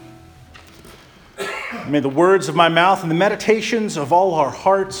May the words of my mouth and the meditations of all our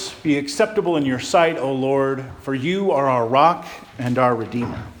hearts be acceptable in your sight, O Lord, for you are our rock and our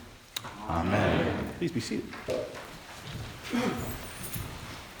Redeemer. Amen. Please be seated.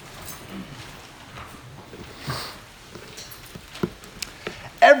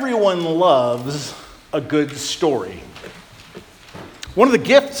 Everyone loves a good story. One of the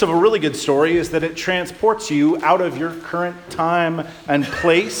gifts of a really good story is that it transports you out of your current time and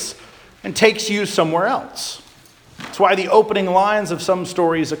place and takes you somewhere else. That's why the opening lines of some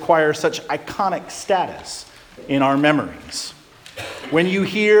stories acquire such iconic status in our memories. When you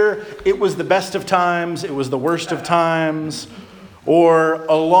hear, "It was the best of times, it was the worst of times," or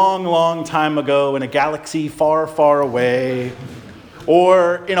 "A long, long time ago in a galaxy far, far away,"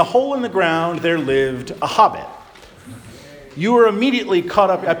 or "In a hole in the ground there lived a hobbit," you are immediately caught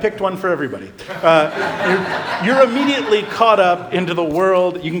up. I picked one for everybody. You're immediately caught up into the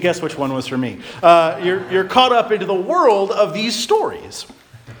world. You can guess which one was for me. You're caught up into the world of these stories.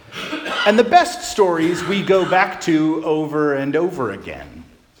 And the best stories we go back to over and over again.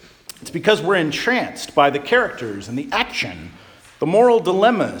 It's because we're entranced by the characters and the action, the moral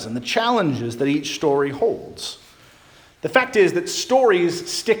dilemmas and the challenges that each story holds. The fact is that stories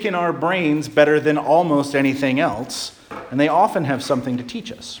stick in our brains better than almost anything else, and they often have something to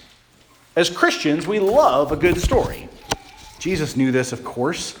teach us. As Christians, we love a good story. Jesus knew this, of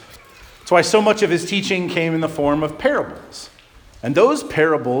course. That's why so much of his teaching came in the form of parables. And those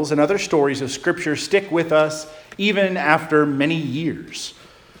parables and other stories of Scripture stick with us even after many years.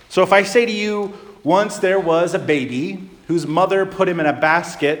 So if I say to you, once there was a baby whose mother put him in a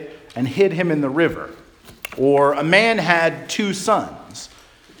basket and hid him in the river, or a man had 2 sons,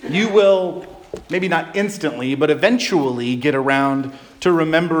 you will, maybe not instantly, but eventually get around to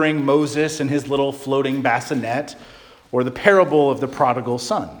remembering Moses and his little floating bassinet, or the parable of the prodigal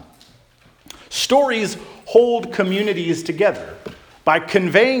son. Stories hold communities together by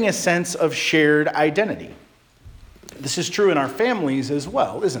conveying a sense of shared identity. This is true in our families as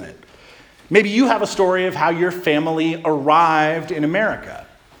well, isn't it? Maybe you have a story of how your family arrived in America,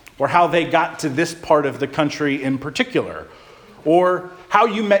 or how they got to this part of the country in particular, or how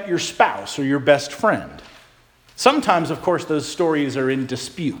you met your spouse or your best friend. Sometimes, of course, those stories are in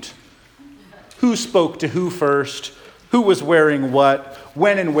dispute. Who spoke to who first? Who was wearing what?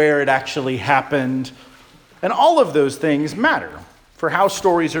 When and where it actually happened? And all of those things matter for how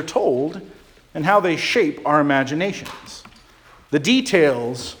stories are told and how they shape our imaginations. The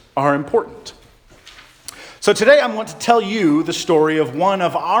details are important. So today I want to tell you the story of one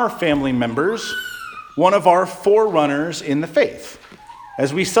of our family members, one of our forerunners in the faith,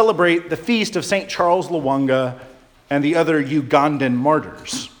 as we celebrate the feast of St. Charles Lwanga and the other Ugandan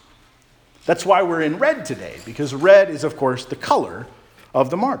martyrs. That's why we're in red today, because red is, of course, the color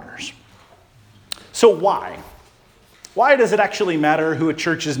of the martyrs. So why? Why does it actually matter who a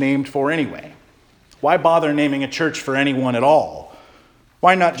church is named for anyway? Why bother naming a church for anyone at all?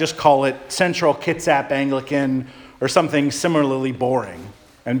 Why not just call it Central Kitsap Anglican or something similarly boring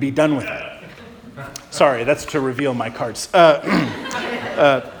and be done with it? Sorry, that's to reveal my cards. Why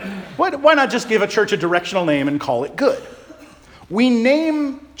not just give a church a directional name and call it good? We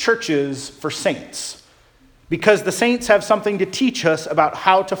name churches for saints because the saints have something to teach us about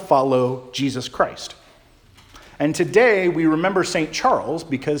how to follow Jesus Christ. And today we remember St. Charles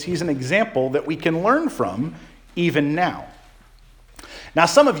because he's an example that we can learn from even now. Now,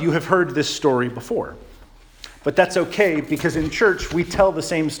 some of you have heard this story before, but that's okay because in church we tell the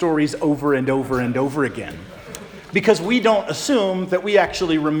same stories over and over and over again because we don't assume that we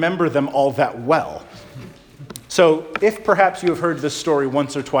actually remember them all that well. So if perhaps you have heard this story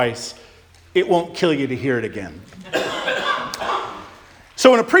once or twice, it won't kill you to hear it again.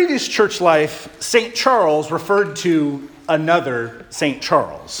 So in a previous church life, St. Charles referred to another St.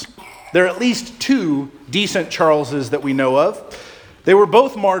 Charles. There are at least 2 decent Charleses that we know of. They were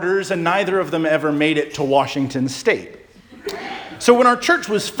both martyrs, and neither of them ever made it to Washington State. So when our church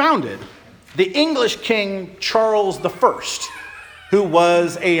was founded, the English King Charles I, who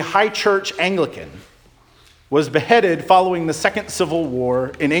was a high church Anglican, was beheaded following the Second Civil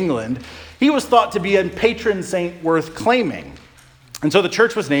War in England. He was thought to be a patron saint worth claiming. And so the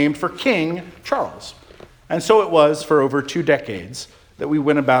church was named for King Charles. And so it was for over 2 decades that we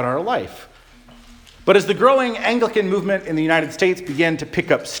went about our life. But as the growing Anglican movement in the United States began to pick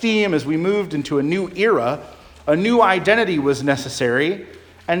up steam, as we moved into a new era, a new identity was necessary,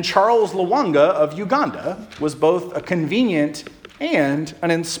 and Charles Lwanga of Uganda was both a convenient and an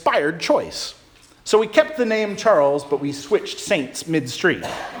inspired choice. So we kept the name Charles, but we switched saints midstream.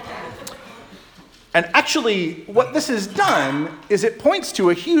 And actually, what this has done is it points to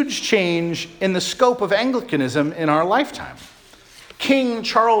a huge change in the scope of Anglicanism in our lifetime. King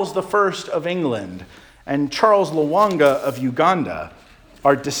Charles I of England and Charles Lwanga of Uganda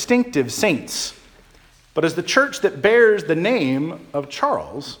are distinctive saints. But as the church that bears the name of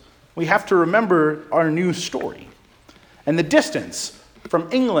Charles, we have to remember our new story. And the distance from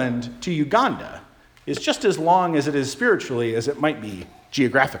England to Uganda is just as long as it is spiritually as it might be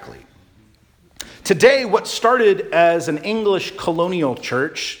geographically. Today, what started as an English colonial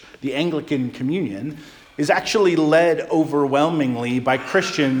church, the Anglican Communion, is actually led overwhelmingly by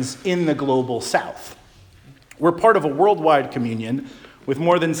Christians in the global South. We're part of a worldwide communion with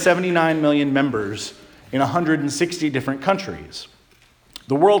more than 79 million members in 160 different countries.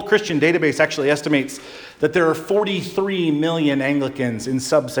 The World Christian Database actually estimates that there are 43 million Anglicans in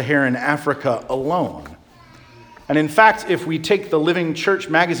sub-Saharan Africa alone. And in fact, if we take the Living Church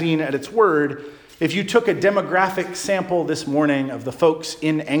magazine at its word, if you took a demographic sample this morning of the folks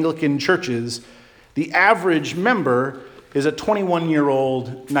in Anglican churches, the average member is a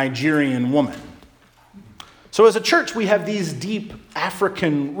 21-year-old Nigerian woman. So as a church, we have these deep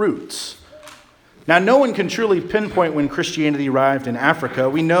African roots. Now, no one can truly pinpoint when Christianity arrived in Africa.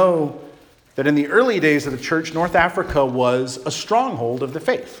 We know that in the early days of the church, North Africa was a stronghold of the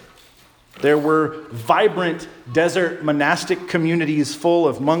faith. There were vibrant desert monastic communities full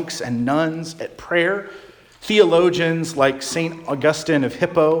of monks and nuns at prayer, theologians like St. Augustine of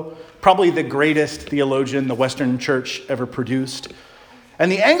Hippo, probably the greatest theologian the Western Church ever produced.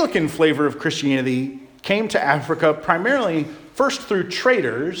 And the Anglican flavor of Christianity came to Africa primarily first through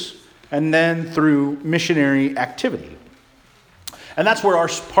traders and then through missionary activity. And that's where our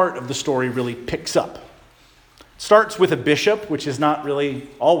part of the story really picks up. It starts with a bishop, which is not really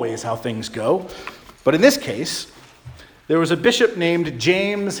always how things go. But in this case, there was a bishop named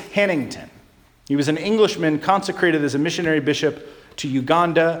James Hannington. He was an Englishman consecrated as a missionary bishop to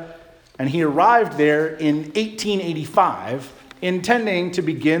Uganda, and he arrived there in 1885, intending to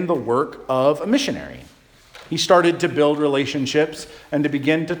begin the work of a missionary. He started to build relationships and to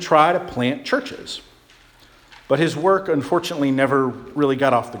begin to try to plant churches. But his work, unfortunately, never really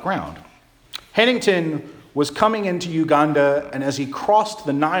got off the ground. Hannington was coming into Uganda, and as he crossed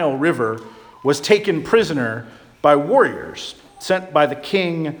the Nile River, was taken prisoner by warriors sent by the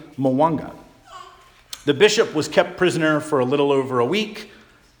king Mwanga. The bishop was kept prisoner for a little over a week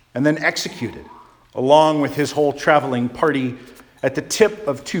and then executed, along with his whole traveling party, at the tip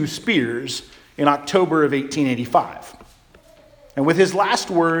of 2 spears in October of 1885. And with his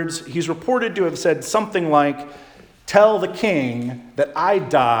last words, he's reported to have said something like, "Tell the king that I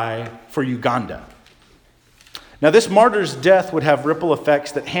die for Uganda." Now, this martyr's death would have ripple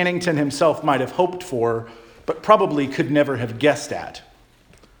effects that Hannington himself might have hoped for, but probably could never have guessed at.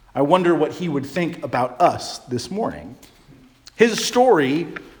 I wonder what he would think about us this morning. His story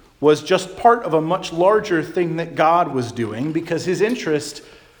was just part of a much larger thing that God was doing, because his interest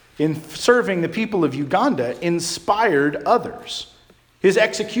in serving the people of Uganda inspired others. His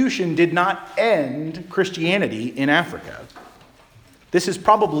execution did not end Christianity in Africa. This is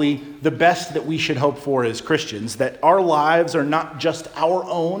probably the best that we should hope for as Christians, that our lives are not just our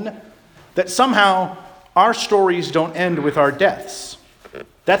own, that somehow our stories don't end with our deaths.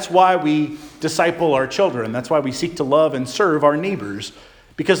 That's why we disciple our children. That's why we seek to love and serve our neighbors,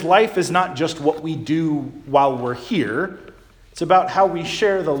 because life is not just what we do while we're here. It's about how we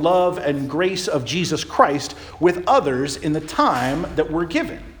share the love and grace of Jesus Christ with others in the time that we're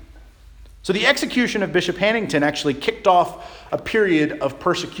given. So the execution of Bishop Hannington actually kicked off a period of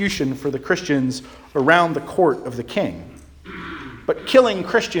persecution for the Christians around the court of the king. But killing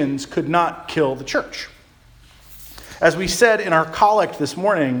Christians could not kill the church. As we said in our collect this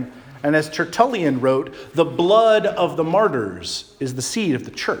morning, and as Tertullian wrote, the blood of the martyrs is the seed of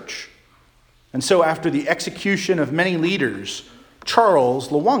the church. And so after the execution of many leaders, Charles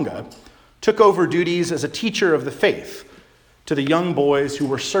Lwanga took over duties as a teacher of the faith to the young boys who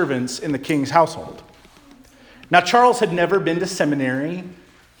were servants in the king's household. Now, Charles had never been to seminary.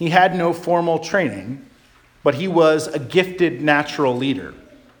 He had no formal training, but he was a gifted natural leader.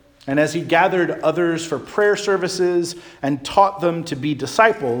 And as he gathered others for prayer services and taught them to be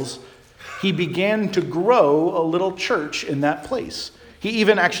disciples, he began to grow a little church in that place. He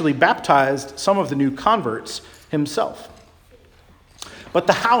even actually baptized some of the new converts himself. But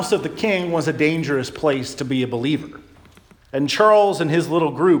the house of the king was a dangerous place to be a believer. And Charles and his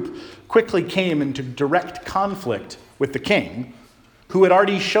little group quickly came into direct conflict with the king, who had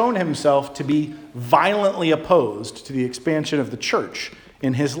already shown himself to be violently opposed to the expansion of the church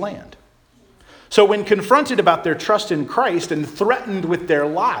in his land. So when confronted about their trust in Christ and threatened with their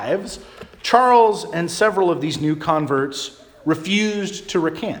lives, Charles and several of these new converts refused to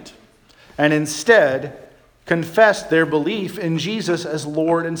recant and instead confessed their belief in Jesus as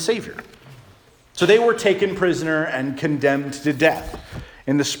Lord and Savior. So they were taken prisoner and condemned to death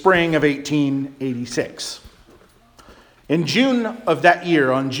in the spring of 1886. In June of that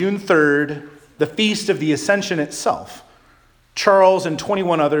year, on June 3rd, the Feast of the Ascension itself, Charles and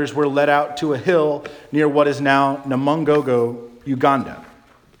 21 others were led out to a hill near what is now Namungogo, Uganda,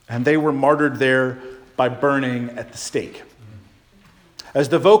 and they were martyred there by burning at the stake. As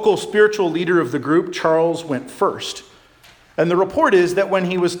the vocal spiritual leader of the group, Charles went first. And the report is that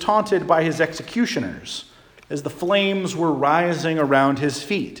when he was taunted by his executioners, as the flames were rising around his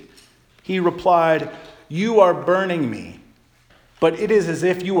feet, he replied, "You are burning me, but it is as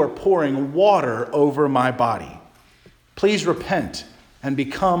if you are pouring water over my body. Please repent and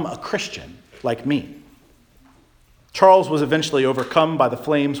become a Christian like me." Charles was eventually overcome by the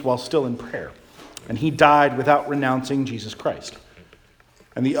flames while still in prayer, and he died without renouncing Jesus Christ.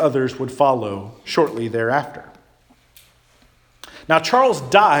 And the others would follow shortly thereafter. Now, Charles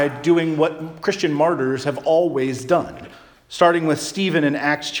died doing what Christian martyrs have always done, starting with Stephen in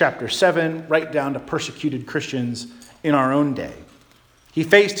Acts chapter 7, right down to persecuted Christians in our own day. He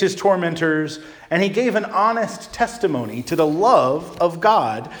faced his tormentors, and he gave an honest testimony to the love of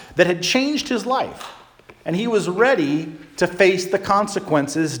God that had changed his life. And he was ready to face the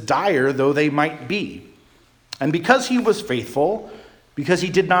consequences, dire though they might be. And because he was faithful, because he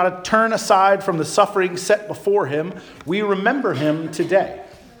did not turn aside from the suffering set before him, we remember him today.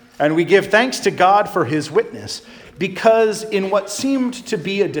 And we give thanks to God for his witness, because in what seemed to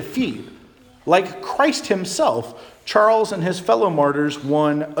be a defeat, like Christ himself, Charles and his fellow martyrs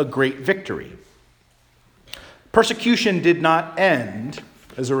won a great victory. Persecution did not end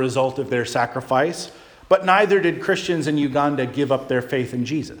as a result of their sacrifice, but neither did Christians in Uganda give up their faith in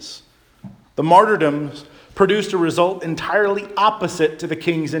Jesus. The martyrdoms produced a result entirely opposite to the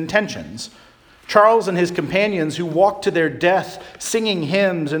king's intentions. Charles and his companions, who walked to their death singing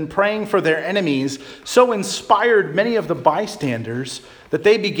hymns and praying for their enemies, so inspired many of the bystanders that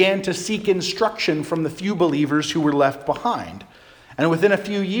they began to seek instruction from the few believers who were left behind. And within a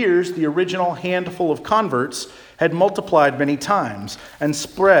few years, the original handful of converts had multiplied many times and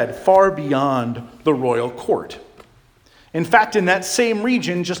spread far beyond the royal court. In fact, in that same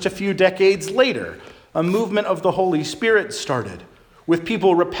region, just a few decades later, a movement of the Holy Spirit started, with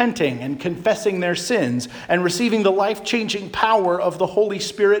people repenting and confessing their sins and receiving the life-changing power of the Holy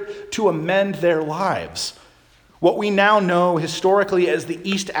Spirit to amend their lives. What we now know historically as the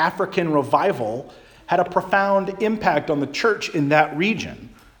East African Revival had a profound impact on the church in that region,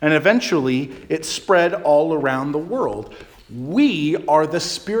 and eventually it spread all around the world. We are the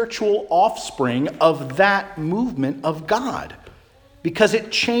spiritual offspring of that movement of God, because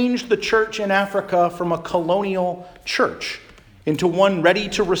it changed the church in Africa from a colonial church into one ready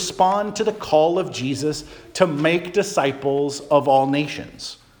to respond to the call of Jesus to make disciples of all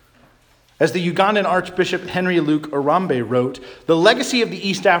nations. As the Ugandan Archbishop Henry Luke Arambe wrote, the legacy of the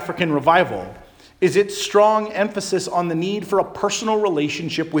East African Revival is its strong emphasis on the need for a personal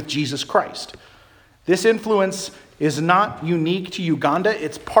relationship with Jesus Christ. This influence is not unique to Uganda,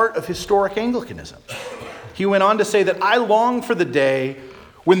 it's part of historic Anglicanism. He went on to say that I long for the day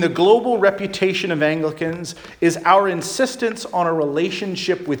when the global reputation of Anglicans is our insistence on a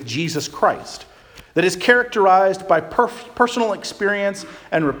relationship with Jesus Christ that is characterized by personal experience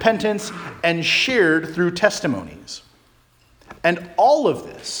and repentance and shared through testimonies. And all of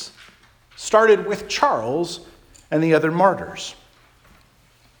this started with Charles and the other martyrs.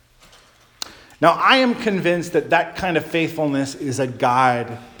 Now, I am convinced that that kind of faithfulness is a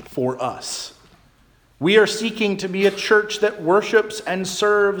guide for us. We are seeking to be a church that worships and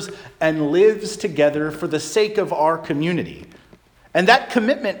serves and lives together for the sake of our community. And that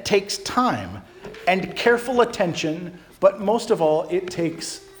commitment takes time and careful attention, but most of all, it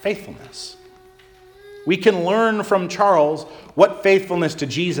takes faithfulness. We can learn from Charles what faithfulness to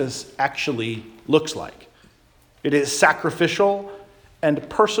Jesus actually looks like. It is sacrificial and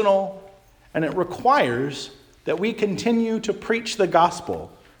personal, and it requires that we continue to preach the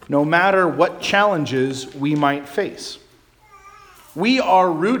gospel no matter what challenges we might face. We are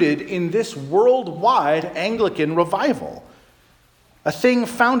rooted in this worldwide Anglican revival, a thing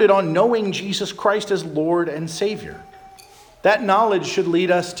founded on knowing Jesus Christ as Lord and Savior. That knowledge should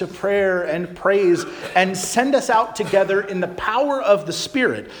lead us to prayer and praise and send us out together in the power of the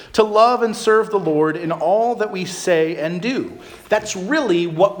Spirit to love and serve the Lord in all that we say and do. That's really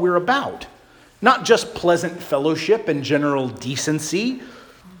what we're about. Not just pleasant fellowship and general decency,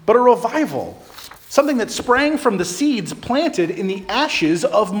 but a revival Something that sprang from the seeds planted in the ashes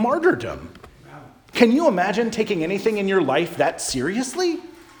of martyrdom. Can you imagine taking anything in your life that seriously?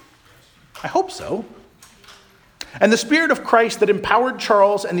 I hope so. And the Spirit of Christ that empowered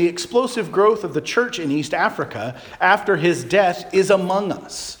Charles and the explosive growth of the church in East Africa after his death is among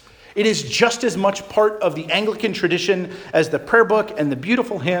us. It is just as much part of the Anglican tradition as the prayer book and the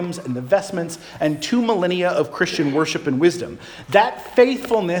beautiful hymns and the vestments and 2 millennia of Christian worship and wisdom. That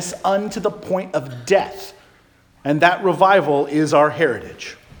faithfulness unto the point of death. And that revival is our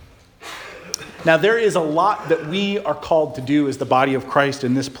heritage. Now, there is a lot that we are called to do as the body of Christ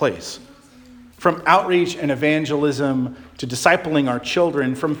in this place. From outreach and evangelism to discipling our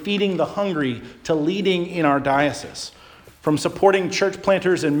children, from feeding the hungry to leading in our diocese, from supporting church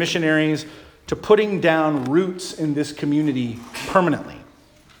planters and missionaries to putting down roots in this community permanently.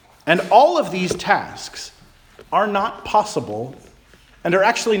 And all of these tasks are not possible and are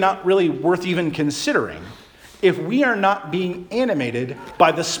actually not really worth even considering if we are not being animated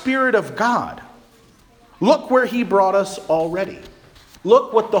by the Spirit of God. Look where he brought us already.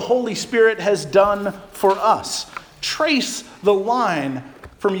 Look what the Holy Spirit has done for us. Trace the line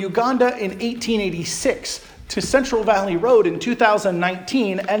from Uganda in 1886 to Central Valley Road in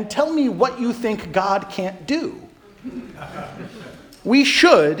 2019 and tell me what you think God can't do. We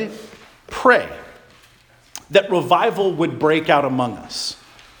should pray that revival would break out among us,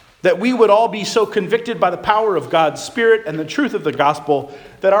 that we would all be so convicted by the power of God's Spirit and the truth of the gospel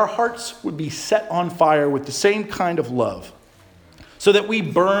that our hearts would be set on fire with the same kind of love, so that we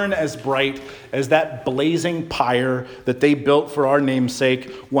burn as bright as that blazing pyre that they built for our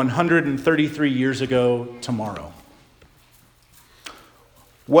namesake 133 years ago tomorrow.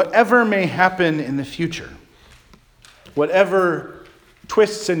 Whatever may happen in the future, whatever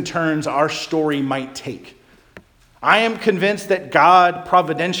twists and turns our story might take, I am convinced that God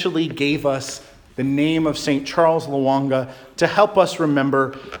providentially gave us the name of St. Charles Lwanga to help us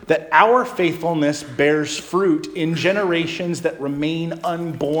remember that our faithfulness bears fruit in generations that remain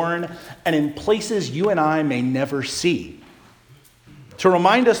unborn and in places you and I may never see. To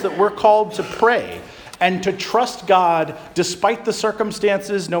remind us that we're called to pray and to trust God despite the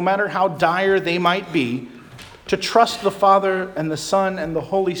circumstances, no matter how dire they might be, to trust the Father and the Son and the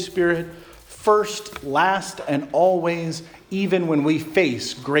Holy Spirit first, last, and always, even when we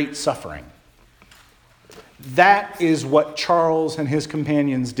face great suffering. That is what Charles and his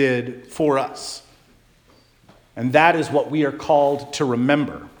companions did for us. And that is what we are called to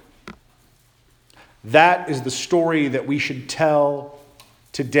remember. That is the story that we should tell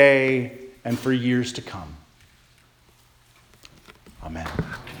today and for years to come. Amen.